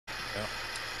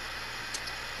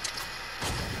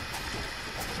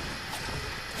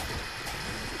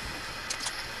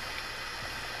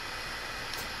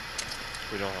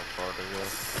don't have far to go.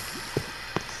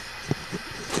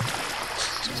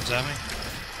 Someone's at me?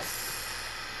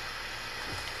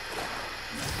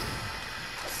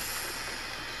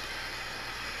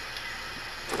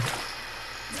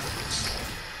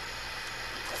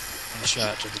 One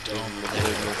shot to the dome.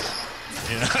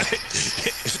 You know,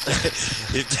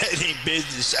 if that ain't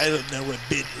business, I don't know what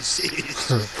business is.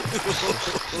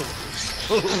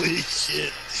 Holy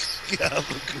shit.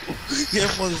 Gabagool.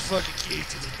 That motherfucker came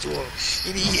to the door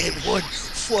and he had one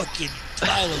fucking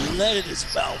pile of lead in his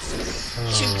mouth.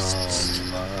 Jesus.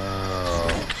 No.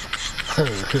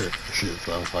 Shit's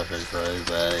so fucking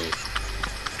crazy.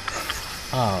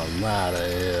 Oh, I'm out of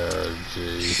here,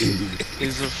 jeez.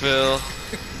 He's a Phil.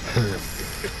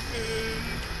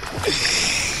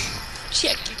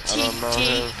 Check your I don't know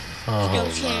him. Oh,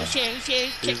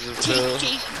 He's a Phil.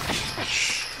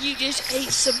 You just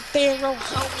ate some barrel,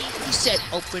 homie. He said,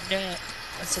 open that.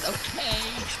 I said, okay.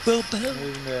 Boom, boom.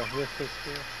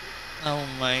 Oh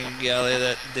my golly,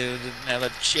 that dude didn't have a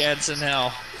chance in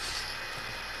hell.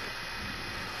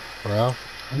 Well,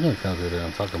 I'm gonna come through there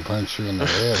and fucking punch you in the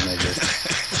head, nigga.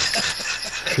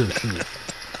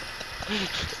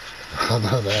 I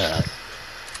know that.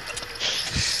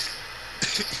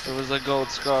 It was a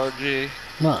gold scar, G.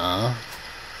 Nuh-uh.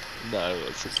 No, it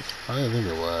wasn't. I didn't think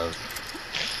it was.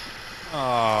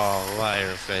 Oh,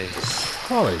 liar face.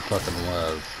 Probably fucking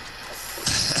was.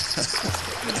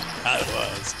 I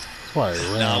was. That's why he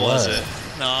ran No, it away. wasn't.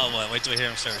 No, it wasn't. Wait till we hear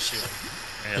him start shooting.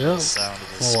 Hear the Yep. sound of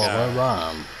the Well, sky. right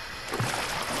rhyme.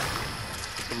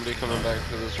 Somebody coming back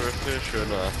to this redfish or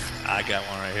not? I got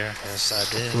one right here. Yes, I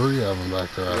did. 3 of them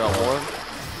back there. You I got thought. one?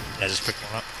 I just picked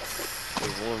one up.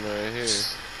 There's one right here.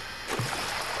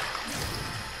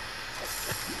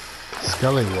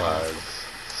 Scallywags.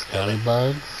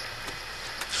 Scallybugs?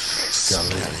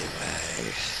 Scully.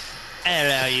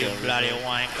 Hello, you bloody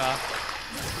wanker.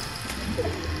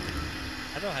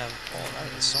 I don't have a pole.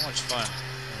 It's so much fun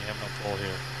when you have no pole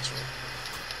here.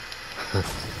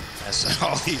 That's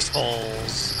all these holes.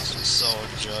 It's just so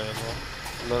enjoyable.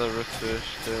 Another redfish,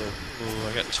 too. Ooh, I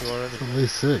got 2 already. At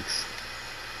least 6.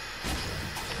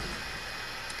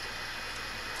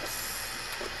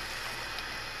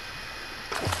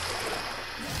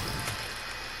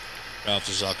 Ralph,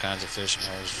 there's all kinds of fishing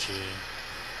holes, gee.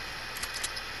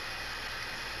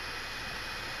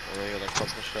 Only got a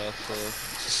couple shots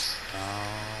left.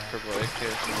 Purple AK,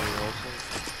 somebody wants it.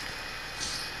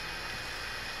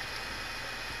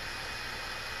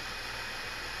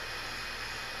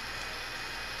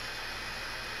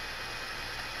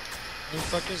 Who the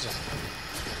fuck is it?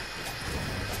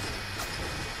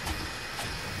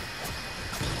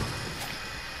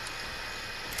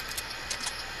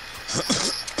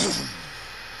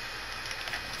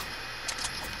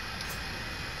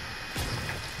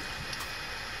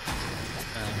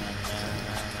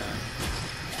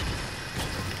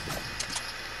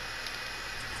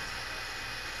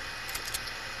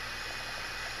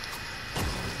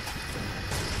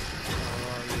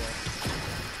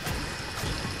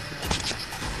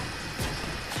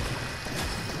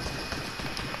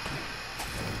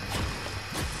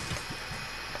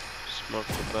 Smoke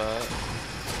the bat.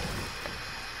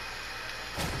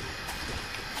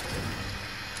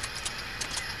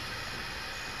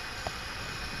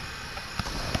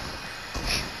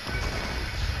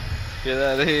 Get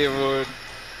out of here, Ward.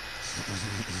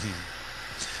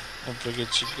 Don't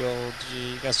forget your gold,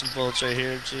 G. Got some bullets right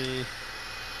here, G. You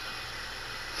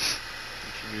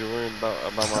should be worrying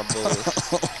about my bullets.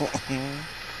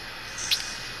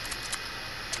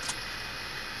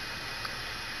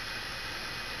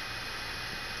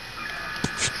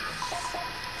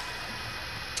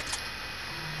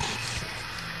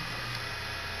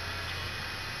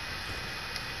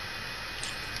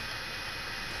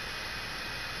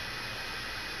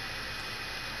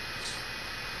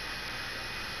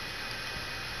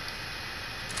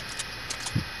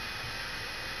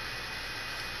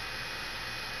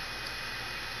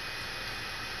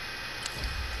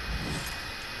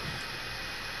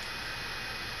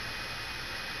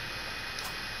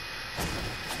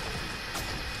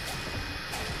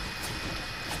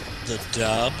 The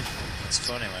dub? It's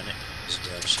funny when it was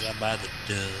dub. Should I buy the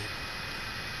dub?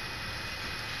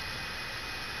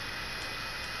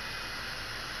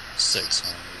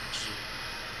 $600.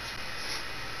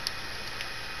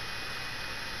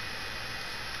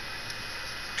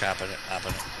 Copping it,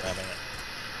 hopping it, grabbing it.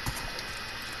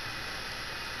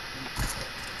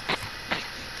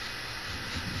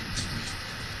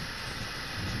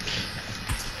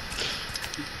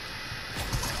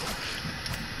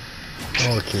 I'm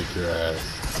gonna kick your ass.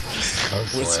 I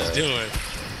What's swear. he doing?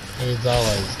 He's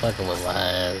always fucking with my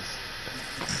ass.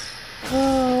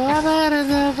 Oh, I've had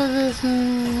enough of this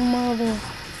mother.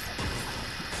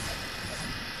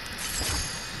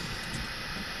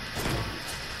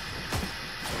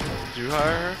 Did you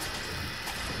hire her?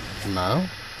 No.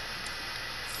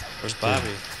 Where's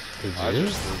Bobby? Did I you?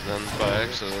 just did them by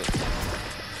accident.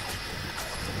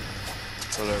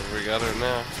 Whatever, we got her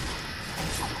now.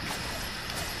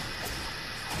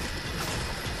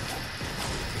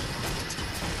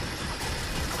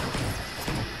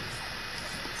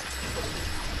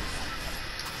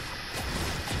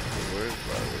 Where's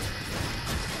Bobby?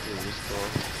 Where's this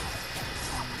going?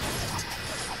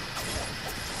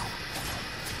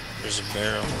 There's a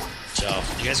barrel. So,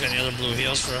 you guys got any other blue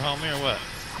heels for a homie or what?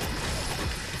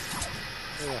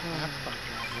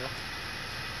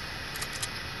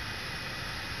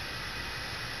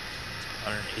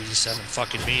 187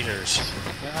 fucking meters.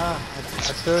 Yeah, I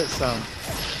threw it some.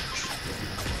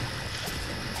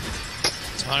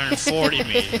 It's 140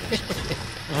 meters.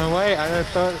 Oh, wait, I gotta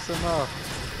throw it some more.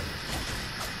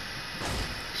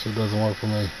 Shit doesn't work for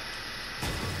me.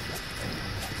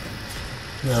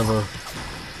 Never.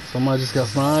 Somebody just got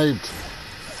sniped.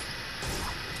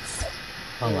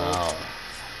 I'm out.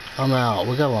 I'm out.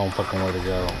 We got a long fucking way to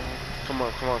go. Come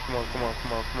on, come on, come on, come on,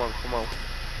 come on, come on, come on.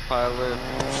 Pile in.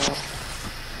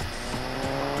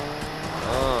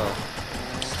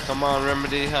 Come on,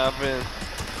 Remedy, hop in.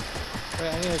 Wait,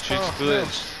 I need a She's call.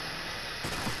 glitched.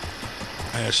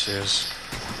 There she is.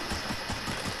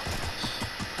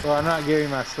 Well, I'm not giving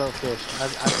my slow fish. I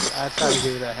try to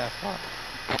give you that half pot.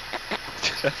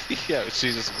 Yeah,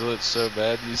 she just glitched so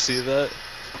bad. You see that?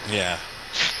 Yeah.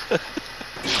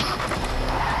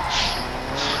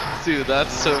 Dude,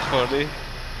 that's so funny.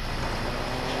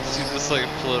 She just like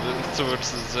floated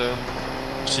towards the zone.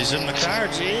 She's in the car,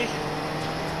 G.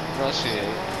 No, she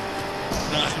ain't.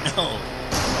 No, I know.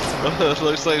 It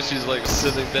looks like she's like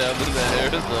sitting down in the air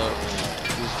though.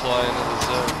 She's flying in the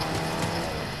zone.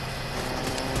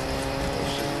 Oh,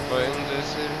 she's fighting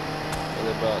JC? Or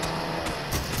they about to?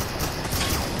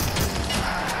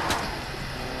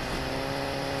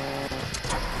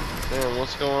 Damn,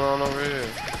 what's going on over here?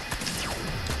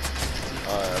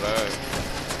 Alright, alright.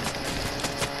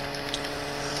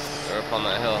 They're up on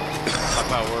that hill. How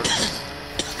about work?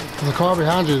 There's a car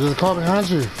behind you. There's a car behind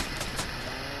you.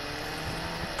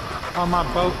 Oh, my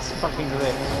boat's fucking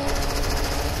glitched.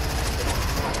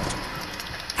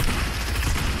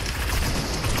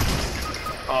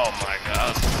 Oh my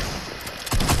god.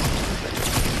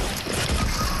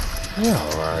 Yeah,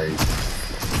 alright.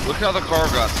 Look how the car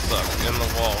got stuck in the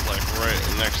wall, like right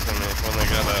next to me when they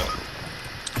got out.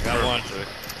 Got one.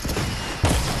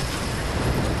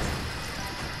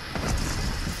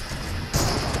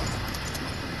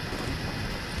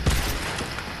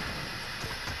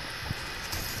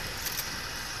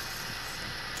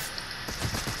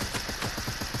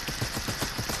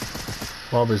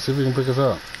 Bobby, see if you can pick us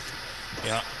up.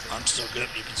 Yeah, I'm still good.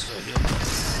 You can still heal.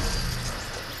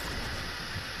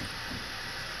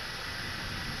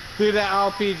 Dude, that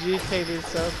RPG came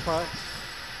so clutch.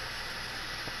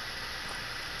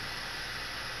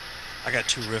 I got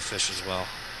 2 riff fish as well.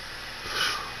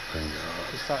 Thank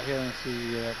God. Just start healing so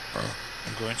you get up.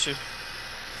 I'm going to. I'm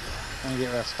gonna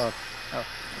get rest hard. Oh.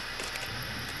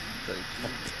 Thank you.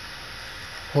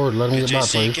 Horde, let him Get get by,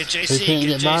 JC, please. get JC, He can't get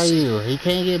get by JC. you. He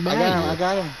can't get by I got him, you. I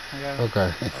got him. I got him. Okay,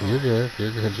 you're good.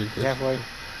 You're good. You're good. Halfway.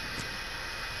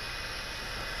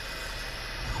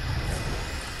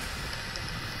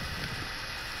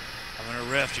 I'm gonna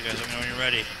rift. You guys let me know when you're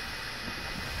ready.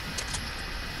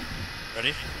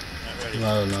 Ready? Not ready.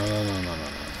 No.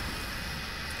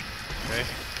 Okay.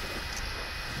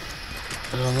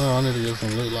 I don't know. I need to get some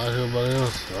loot like everybody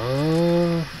else.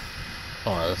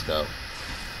 Alright, let's go.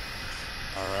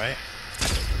 Alright.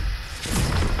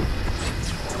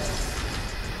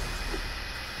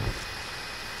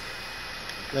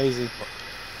 Lazy.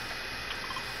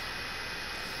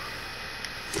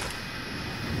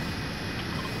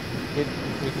 We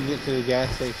can get to the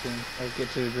gas station or get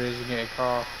to the bridge and get a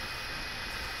car.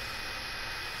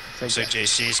 Looks like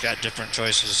JC's got different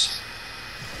choices.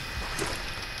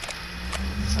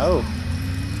 Oh, Oh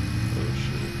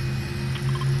shit.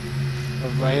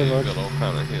 right here, You Lord. got all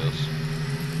kind of heals.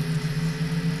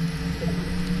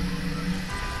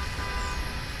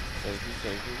 Thank you,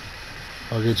 thank you.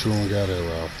 I'll get you when we got here,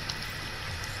 Ralph.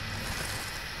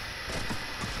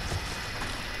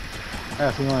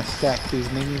 If you want to stack these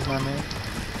minis, my man.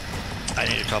 I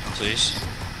need a couple, please.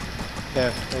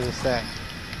 Yeah, there's a stack.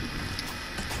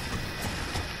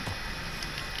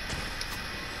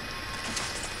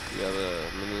 You got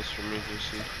minis for me,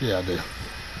 JC? Yeah, I do.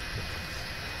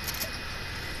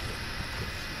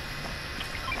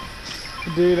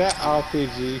 Dude, that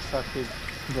RPG fucking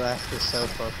blast is so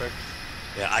perfect.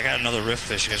 Yeah, I got another rift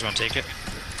fish. You guys want to take it?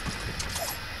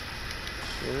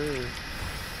 Sure.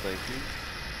 Thank you.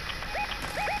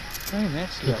 Very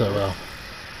nice. Get that, Ralph.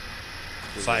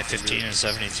 515 and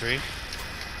 73.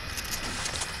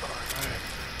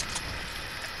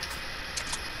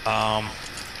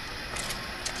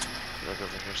 Look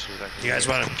over here, see what I can You guys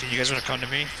do. want to? Can you guys want to come to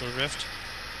me for the rift?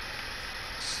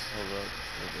 Hold up.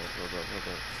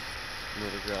 I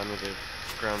need to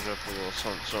ground up a little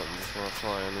something before I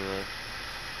fly anyway.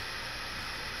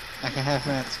 I can have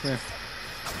Matt Smith.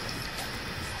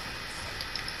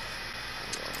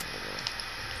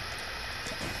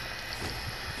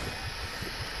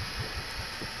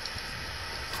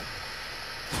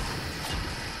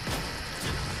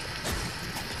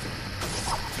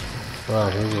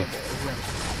 Right, here's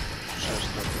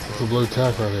a blue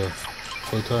tack right here.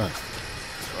 Blue tack.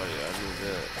 Oh yeah, I need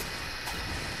that.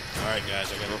 Alright guys,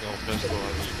 I gotta go. Pistol, I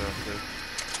just got there.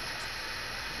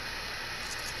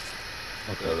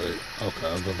 Okay, okay,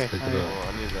 I'm gonna pick it up. Oh,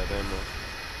 I need that ammo.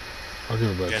 I'll give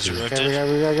it You back guys to are you. rifted?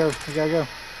 Okay, we gotta go. We gotta go.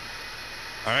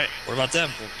 Alright, what about them?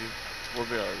 Thank you. We'll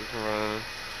be alright, we can run in.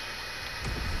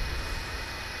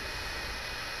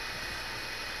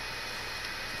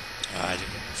 I didn't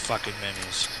fucking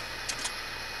minis.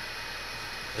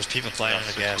 There's people flying in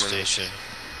the gas station.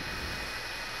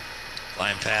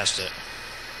 Flying past it.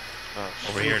 Oh,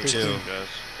 Over shit. here too. Guys,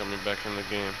 coming back in the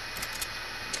game.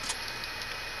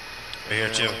 Over here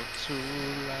too.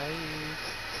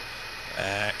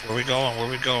 Where we going? Where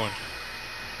we going?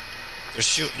 They're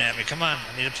shooting at me. Come on,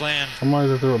 I need a plan.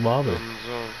 Somebody's through a Bobby. Go in the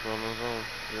zone,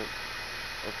 Yep.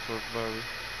 Up towards Bobby.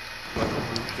 Bobby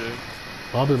Boucher.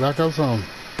 Bobby, back up some.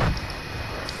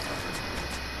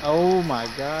 Oh my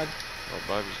god. Oh,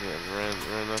 Bobby's getting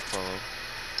ran up on.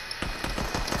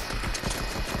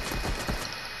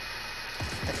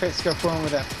 I couldn't scope one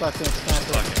with that fucking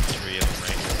sniper. Fucking 3 of them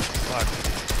right here. Fuck.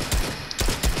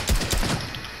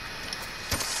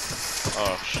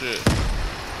 Oh shit.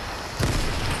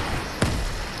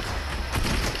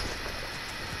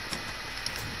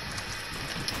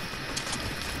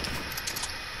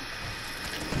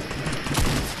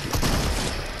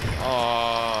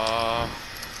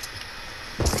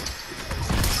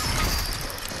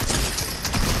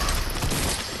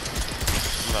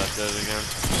 I'm not dead again.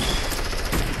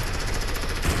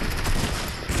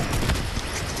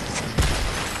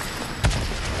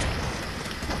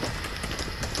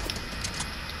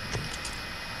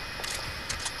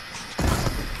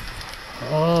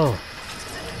 Oh.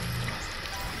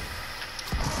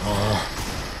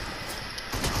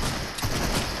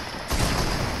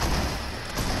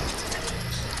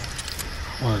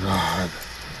 Oh my god.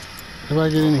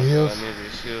 Anybody get any heals? I need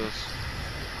these heals.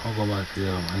 I'll go back to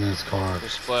him. I need his card.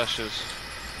 There's splashes.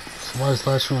 Somebody's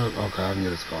flashing it. Okay, I can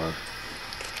get his card.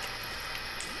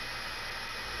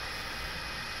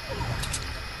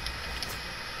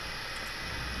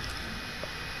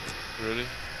 Ready?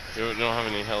 You don't have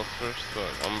any health first? But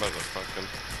I'm about to fucking...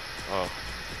 Oh.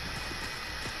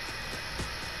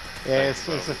 Yeah, it's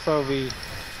a phobie.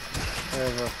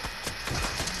 Whatever.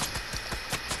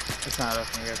 It's not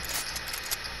looking good.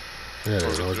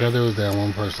 Yeah, all we gotta do is down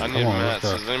one person. I Come need on, mats.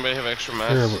 let's Does go. anybody have extra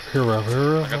mats? Here, Ralph. Here,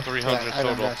 I Ralph. got 300 Yeah, I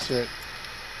don't total. got shit.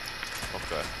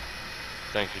 Okay.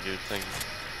 Thank you, dude. Thank you.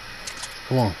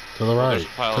 Come on, to the right. There's a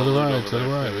pile To of the loot right, over to the there,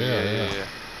 right. too. Yeah.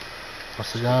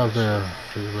 What's the guy up there?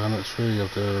 He's behind that tree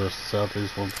up there,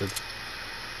 southeast 150.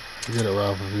 Get it,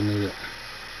 Ralph, if you need it.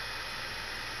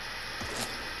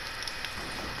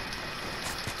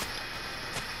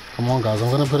 Come on, guys. I'm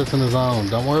gonna put it in the zone.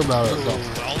 Don't worry about it. Don't.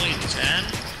 Ooh, only 10?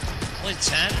 Only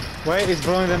 10? Wait, it's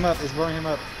blowing them up. It's blowing him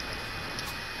up.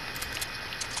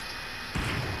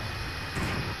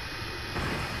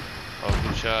 Oh,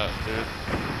 good shot, dude.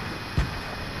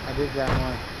 I did that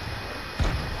one.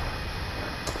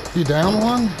 You down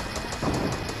one?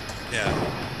 Yeah.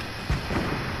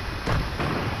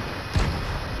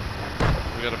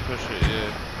 We gotta push it,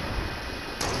 yeah.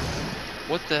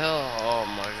 What the hell? Oh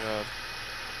my god.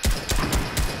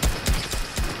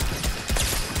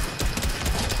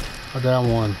 I down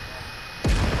one.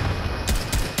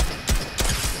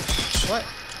 What?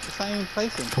 It's not even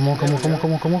placing. Come on, come There on, we come on, go.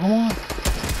 come on, come on, come on.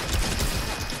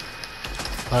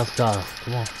 Last guy.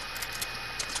 Come on.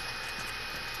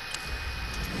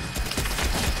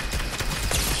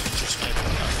 Just maybe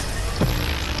not.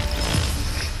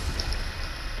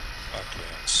 Fuck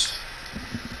yes.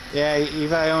 Yeah,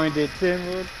 Eva only did 10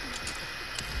 wood.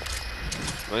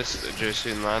 Nice,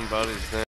 JC 9 bodies there.